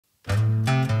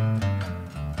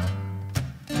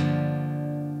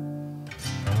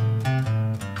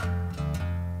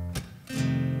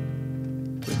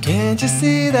can't you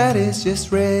see that it's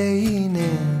just raining?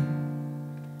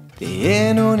 There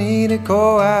ain't no need to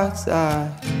go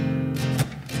outside.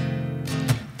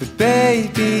 But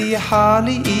baby, you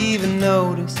hardly even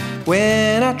notice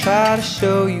when I try to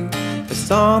show you a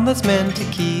song that's meant to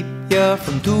keep you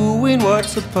from doing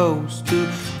what's supposed to.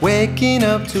 Waking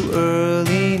up too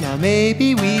early, now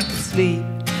maybe we could sleep.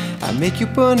 I make you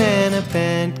banana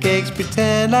pancakes,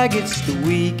 pretend like it's the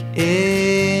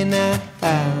weekend now.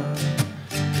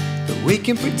 But we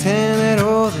can pretend that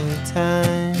all the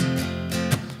time.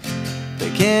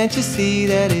 But can't you see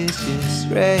that it's just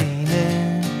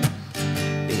raining?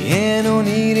 There ain't no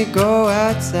need to go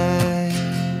outside.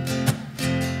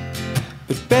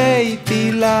 But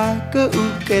baby, like a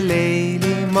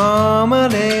ukulele, mama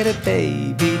let a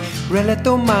baby really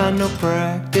don't mind no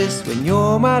practice when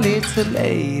you're my little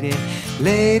lady.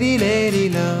 Lady, lady,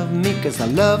 love me, 'cause I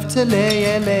love to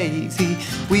lay lazy.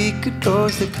 We could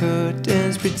close the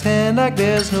curtains, pretend like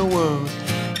there's no world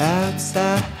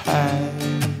outside.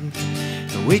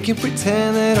 And we can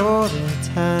pretend that all the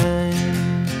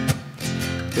time.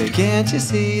 But can't you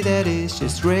see that it's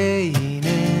just raining?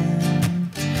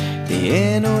 There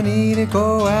ain't no need to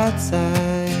go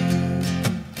outside.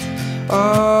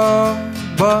 Oh,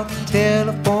 but the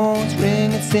telephone's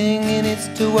ringing, singing, it's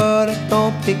too early,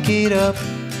 don't pick it up.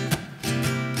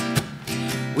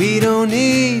 We don't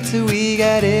need to, we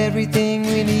got everything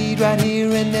we need right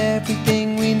here, and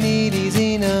everything we need is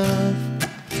enough.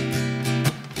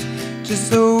 Just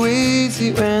so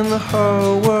easy when the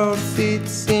whole world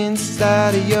fits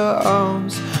inside of your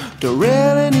arms. Don't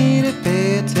really need to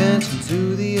pay attention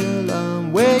to the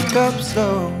alarm. Wake up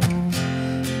slow,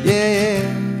 yeah,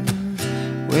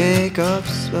 wake up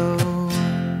slow.